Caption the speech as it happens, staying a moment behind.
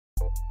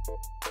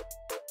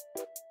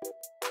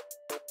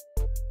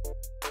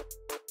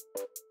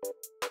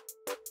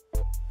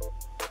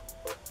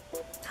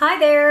Hi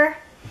there!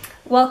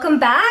 Welcome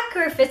back,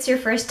 or if it's your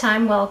first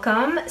time,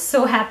 welcome.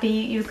 So happy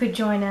you could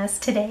join us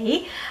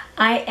today.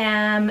 I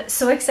am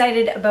so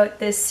excited about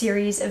this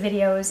series of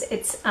videos.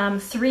 It's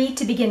 3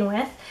 to begin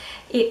with.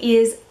 It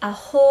is a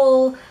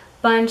whole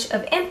bunch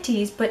of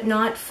empties, but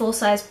not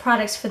full-size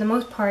products for the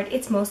most part.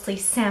 It's mostly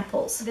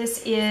samples.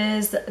 This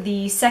is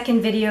the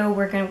second video.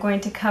 We're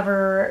going to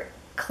cover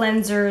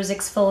cleansers,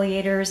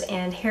 exfoliators,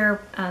 and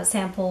hair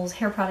samples,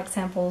 hair product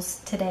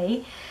samples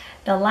today.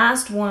 The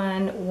last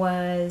one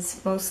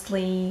was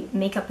mostly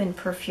makeup and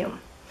perfume.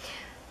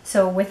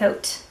 So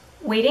without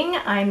waiting,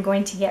 I'm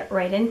going to get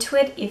right into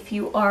it. If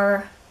you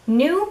are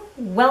new,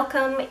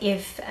 welcome.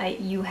 If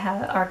you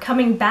are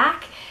coming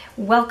back,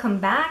 welcome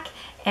back.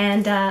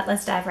 And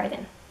let's dive right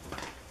in.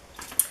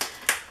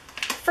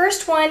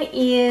 First one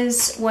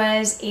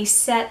was a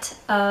set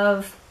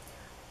of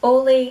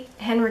Ole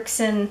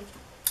Henriksen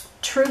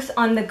Truth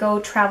on the Go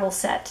travel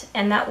set,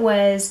 and that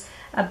was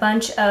a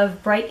bunch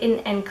of Brighten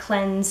and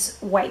Cleanse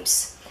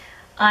wipes.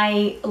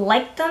 I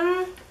liked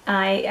them.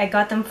 I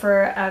got them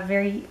for a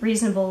very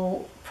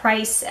reasonable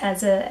price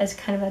as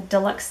kind of a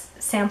deluxe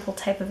sample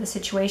type of a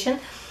situation.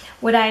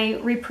 Would I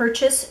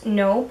repurchase?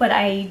 No, but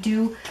I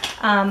do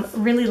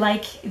really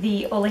like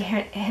the Ole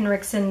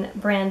Henriksen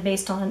brand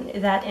based on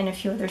that and a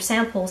few other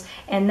samples,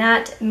 and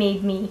that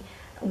made me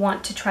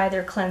want to try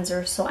their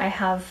cleanser, so I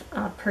have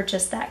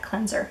purchased that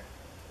cleanser.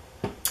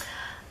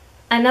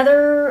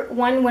 Another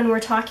one, when we're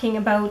talking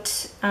about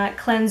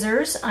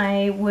cleansers,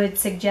 I would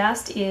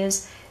suggest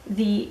is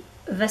the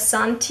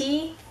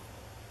Vasanti,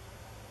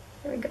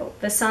 there we go,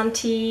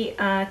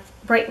 Vasanti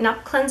Brighten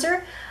Up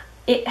Cleanser.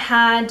 It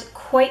had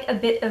quite a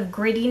bit of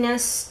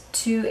grittiness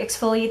to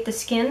exfoliate the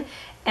skin,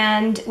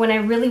 and when I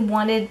really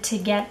wanted to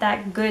get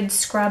that good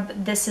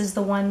scrub, this is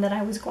the one that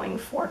I was going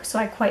for, so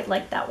I quite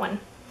like that one.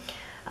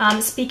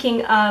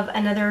 Speaking of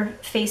another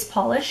face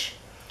polish,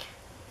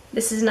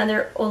 this is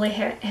another Ole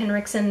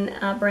Henriksen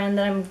brand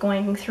that I'm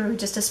going through,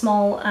 just a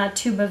small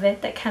tube of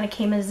it that kind of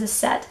came as a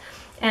set.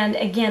 And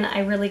again, I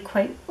really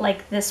quite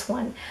like this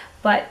one.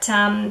 But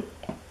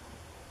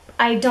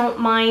I don't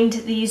mind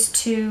these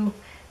two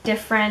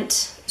different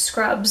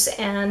scrubs,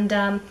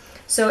 and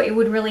so it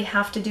would really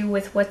have to do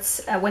with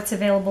what's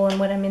available and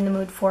what I'm in the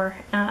mood for.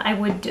 I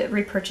would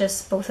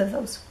repurchase both of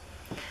those.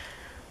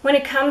 When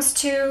it comes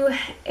to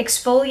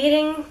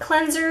exfoliating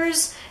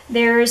cleansers,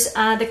 there's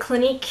the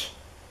Clinique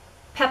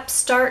Pep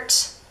Start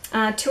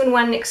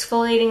 2-in-1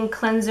 exfoliating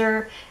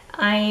cleanser.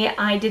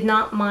 I did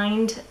not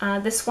mind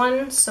this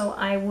one, so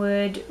I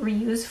would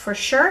reuse for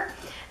sure.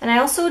 And I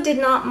also did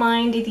not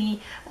mind the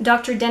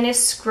Dr.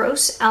 Dennis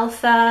Gross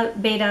Alpha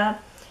Beta.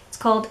 It's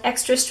called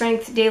Extra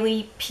Strength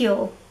Daily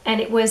Peel, and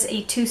it was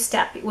a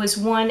 2-step. It was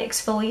one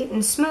exfoliate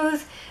and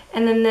smooth,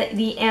 and then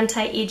the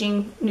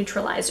anti-aging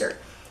neutralizer.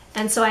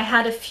 And so I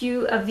had a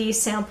few of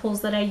these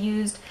samples that I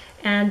used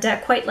and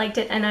quite liked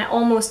it, and I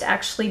almost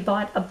actually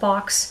bought a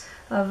box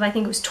of, I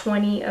think it was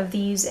 20 of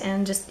these,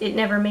 and just it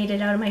never made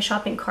it out of my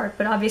shopping cart,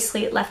 but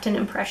obviously it left an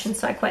impression,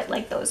 so I quite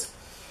like those.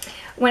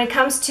 When it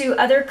comes to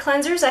other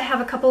cleansers, I have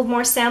a couple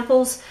more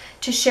samples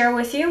to share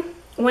with you.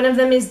 One of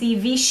them is the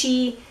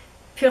Vichy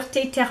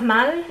Pureté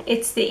Thermale.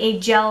 It's a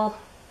gel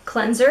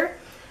cleanser.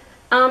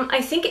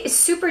 I think it's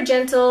super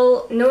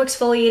gentle, no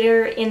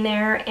exfoliator in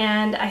there,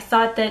 and I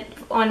thought that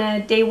on a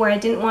day where I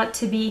didn't want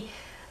to be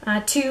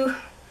too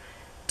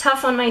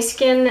tough on my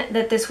skin,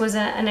 that this was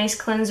a nice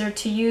cleanser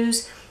to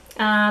use.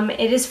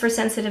 It is for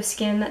sensitive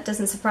skin, that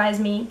doesn't surprise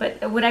me,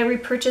 but would I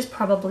repurchase?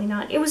 Probably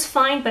not. It was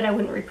fine, but I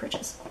wouldn't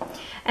repurchase.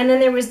 And then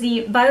there was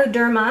the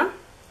Bioderma,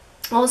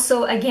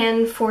 also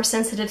again for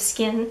sensitive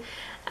skin.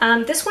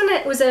 This one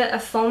was a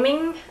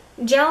foaming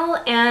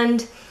gel,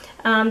 and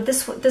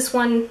this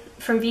one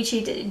from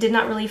Vichy did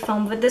not really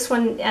foam, but this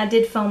one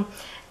did foam.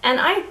 And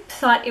I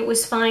thought it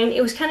was fine.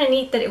 It was kind of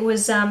neat that it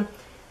was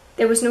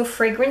there was no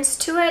fragrance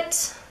to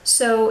it,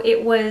 so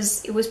it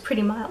was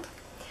pretty mild.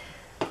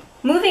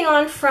 Moving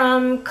on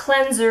from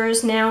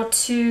cleansers now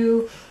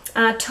to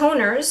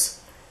toners,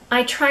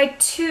 I tried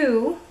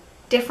 2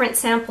 different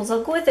samples.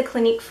 I'll go with the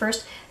Clinique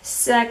first.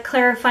 It's a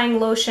clarifying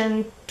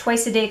lotion,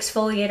 twice a day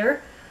exfoliator.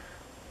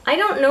 I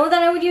don't know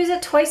that I would use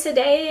it twice a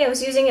day. I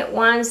was using it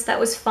once, that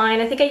was fine.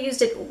 I think I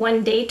used it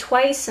one day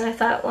twice, and I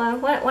thought, well,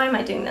 why am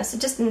I doing this?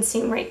 It just didn't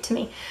seem right to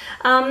me.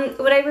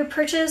 Would I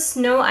repurchase?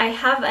 No, I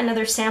have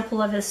another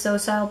sample of this though,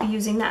 so I'll be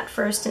using that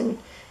first, and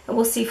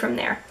we'll see from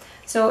there.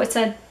 So it's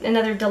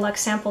another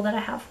deluxe sample that I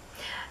have.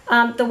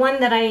 The one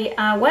that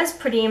I was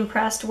pretty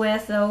impressed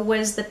with, though,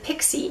 was the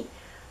Pixi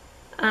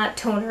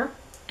toner.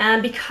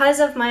 And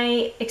because of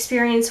my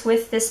experience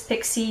with this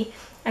Pixi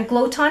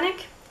Glow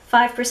Tonic,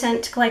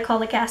 5%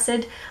 glycolic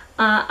acid,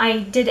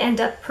 I did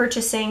end up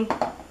purchasing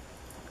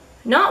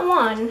not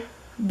 1,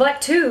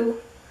 but 2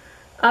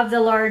 of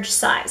the large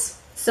size.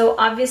 So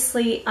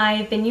obviously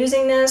I've been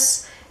using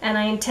this, and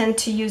I intend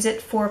to use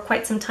it for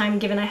quite some time,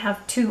 given I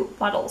have 2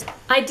 bottles.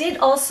 I did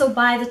also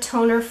buy the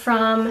toner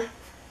from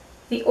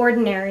the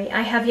Ordinary.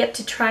 I have yet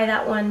to try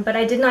that one, but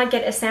I did not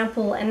get a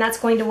sample, and that's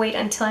going to wait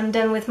until I'm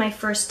done with my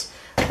first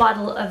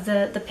bottle of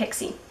the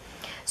Pixie.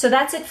 So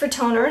that's it for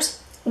toners.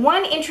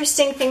 One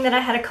interesting thing that I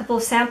had a couple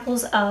of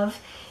samples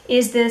of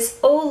is this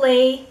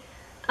Olay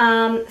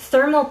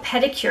Thermal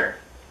Pedicure.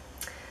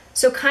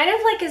 So kind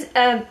of like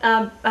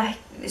a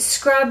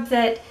scrub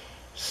that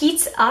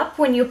heats up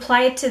when you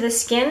apply it to the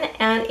skin,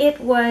 and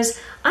it was,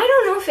 I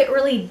don't know if it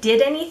really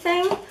did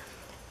anything.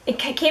 It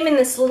came in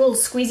this little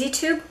squeezy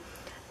tube.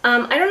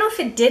 I don't know if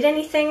it did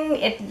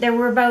anything. There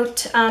were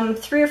about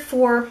at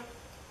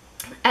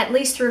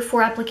least three or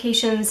four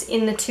applications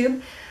in the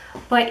tube,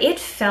 but it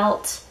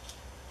felt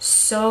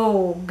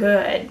so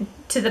good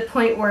to the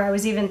point where I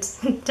was even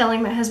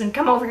telling my husband,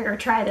 come over here,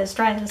 try this,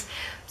 try this.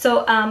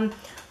 So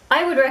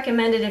I would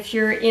recommend it if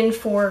you're in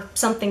for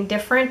something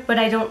different, but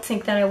I don't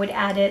think that I would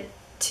add it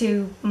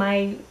to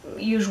my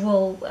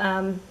usual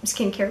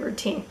skincare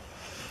routine.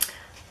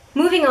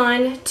 Moving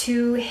on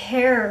to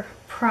hair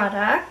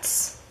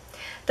products.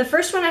 The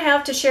first one I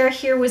have to share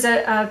here was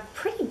a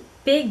pretty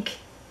big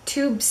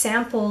tube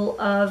sample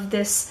of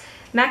this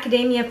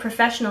Macadamia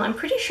Professional. I'm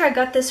pretty sure I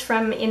got this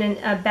in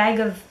a bag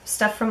of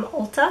stuff from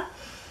Ulta.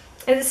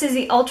 And this is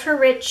the Ultra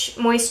Rich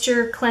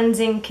Moisture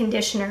Cleansing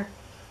Conditioner.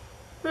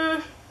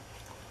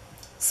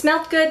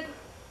 Smelled good,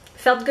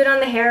 felt good on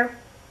the hair,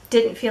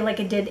 didn't feel like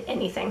it did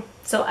anything.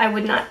 So I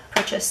would not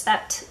purchase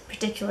that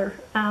particular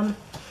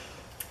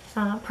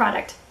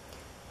product.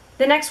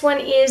 The next one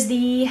is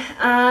the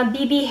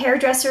BB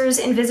Hairdresser's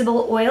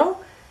Invisible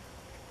Oil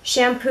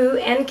Shampoo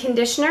and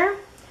Conditioner.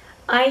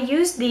 I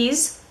used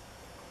these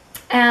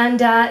and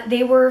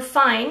they were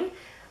fine,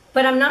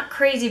 but I'm not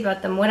crazy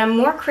about them. What I'm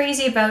more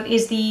crazy about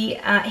is the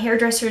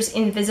Hairdresser's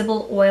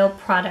Invisible Oil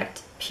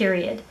product,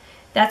 period.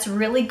 That's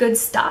really good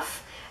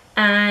stuff,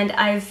 and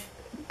I've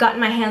gotten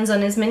my hands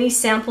on as many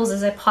samples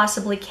as I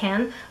possibly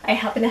can. I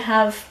happen to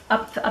have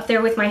up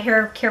there with my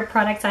hair care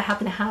products, I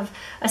happen to have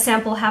a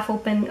sample half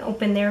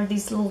open there,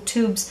 these little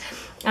tubes.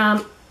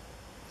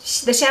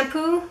 The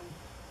shampoo,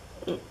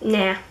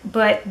 nah,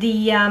 but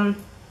the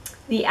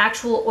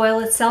actual oil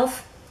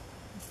itself,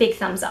 big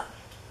thumbs up.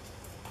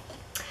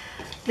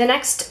 The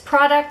next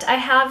product I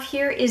have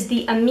here is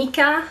the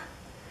Amika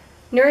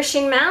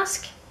Nourishing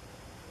Mask.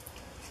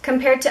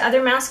 Compared to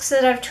other masks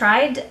that I've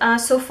tried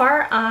so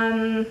far,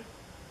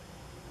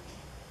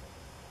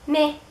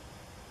 meh.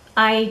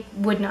 I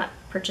would not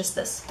purchase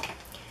this.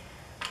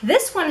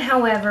 This one,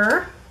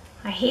 however,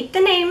 I hate the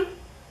name,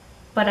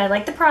 but I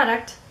like the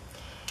product,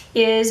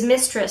 is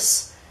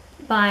Mistress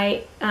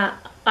by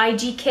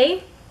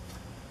IGK.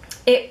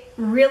 It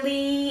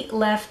really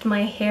left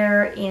my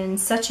hair in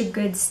such a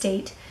good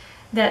state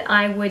that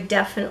I would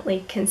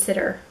definitely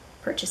consider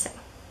purchasing.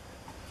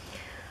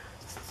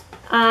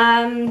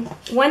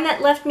 One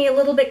that left me a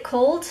little bit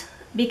cold,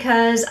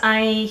 because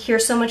I hear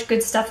so much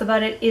good stuff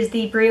about it, is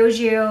the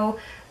Briogeo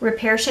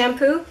Repair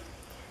Shampoo.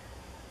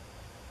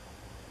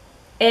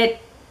 I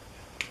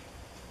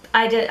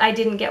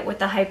didn't get what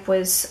the hype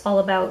was all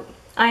about.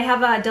 I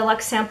have a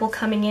deluxe sample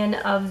coming in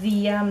of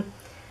the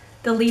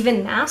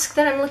leave-in mask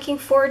that I'm looking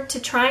forward to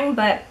trying,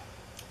 but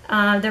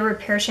the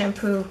Repair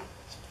Shampoo,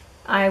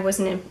 I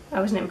wasn't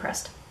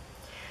impressed.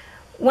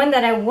 One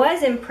that I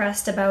was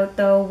impressed about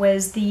though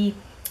was the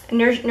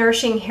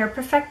Nourishing Hair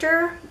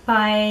Perfector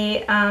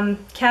by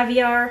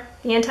Caviar,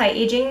 the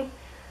anti-aging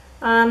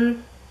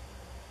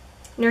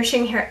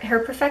Nourishing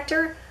Hair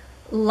Perfector.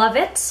 Love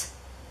it.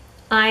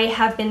 I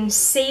have been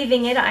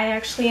saving it. I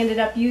actually ended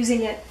up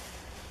using it.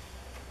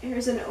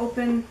 Here's an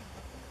open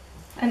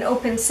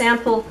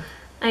sample.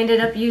 I ended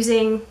up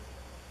using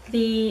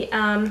the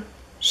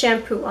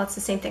shampoo. Well, it's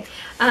the same thing.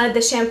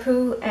 The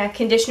shampoo,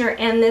 conditioner,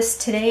 and this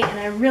today, and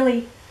I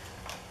really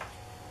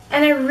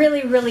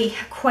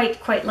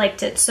quite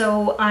liked it.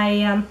 So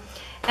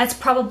that's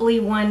probably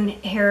one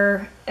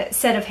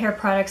set of hair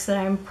products that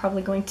I'm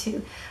probably going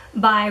to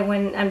buy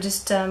when I'm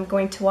just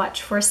going to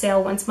watch for a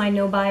sale once my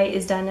no-buy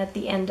is done at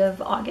the end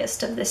of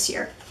August of this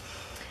year.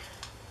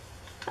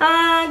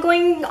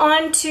 Going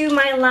on to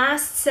my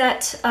last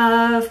set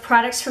of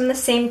products from the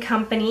same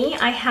company,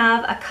 I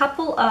have a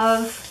couple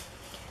of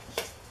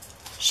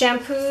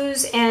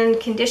shampoos and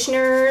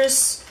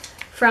conditioners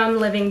from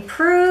Living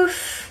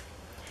Proof.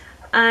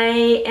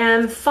 I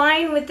am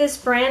fine with this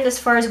brand as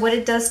far as what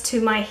it does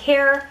to my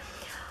hair.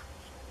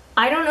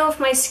 I don't know if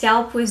my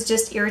scalp was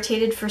just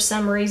irritated for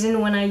some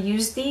reason when I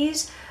used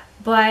these,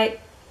 but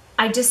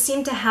I just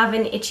seem to have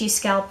an itchy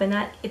scalp, and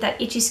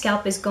that itchy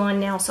scalp is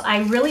gone now. So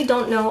I really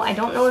don't know. I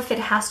don't know if it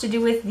has to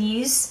do with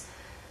these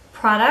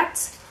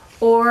products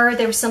or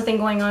there was something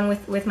going on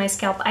with my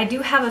scalp. I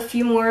do have a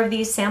few more of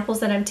these samples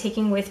that I'm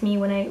taking with me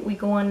when we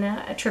go on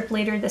a trip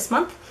later this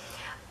month.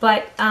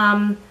 But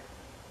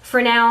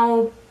for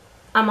now,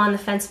 I'm on the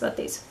fence about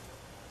these.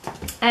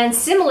 And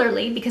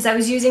similarly, because I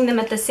was using them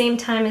at the same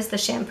time as the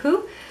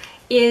shampoo,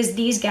 is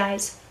these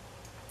guys.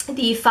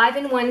 The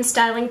 5-in-1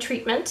 Styling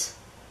Treatment.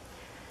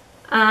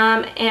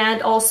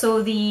 And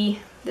also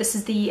this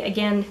is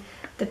again,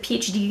 the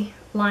PhD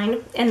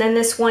line. And then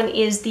this one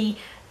is the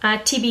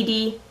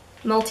TBD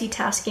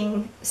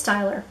multitasking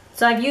styler.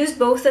 So I've used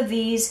both of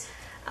these.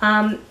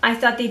 I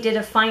thought they did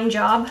a fine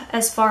job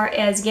as far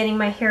as getting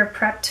my hair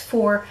prepped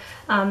for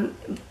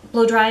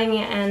blow drying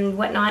and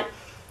whatnot.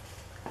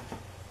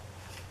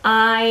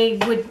 I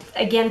would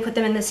again put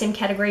them in the same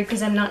category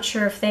because I'm not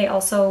sure if they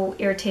also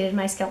irritated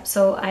my scalp.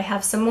 So I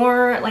have some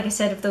more, like I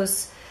said, of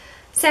those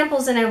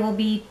samples, and I will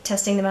be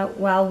testing them out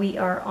while we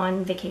are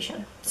on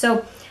vacation.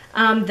 So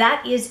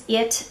that is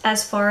it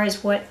as far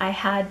as what I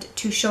had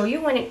to show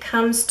you when it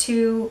comes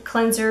to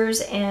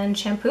cleansers and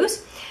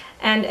shampoos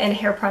and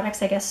hair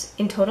products, I guess,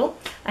 in total.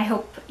 I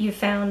hope you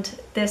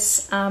found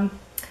this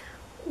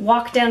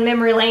walk down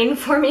memory lane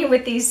for me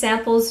with these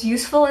samples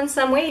useful in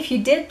some way. If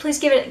you did, please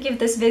give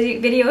this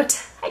video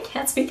I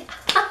can't speak.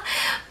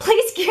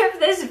 Please give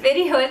this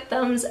video a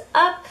thumbs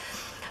up.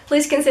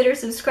 Please consider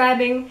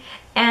subscribing,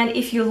 and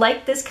if you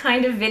like this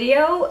kind of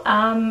video,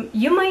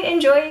 you might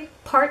enjoy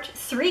part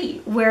 3,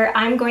 where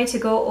I'm going to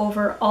go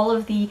over all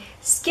of the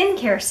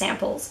skincare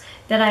samples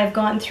that I've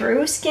gone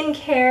through.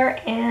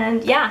 Skincare,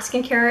 and yeah,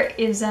 skincare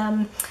is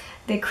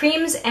the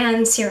creams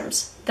and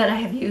serums that I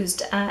have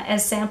used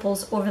as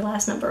samples over the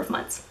last number of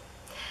months.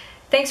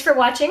 Thanks for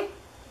watching.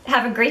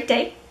 Have a great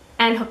day,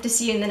 and hope to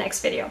see you in the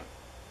next video.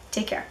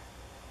 Take care.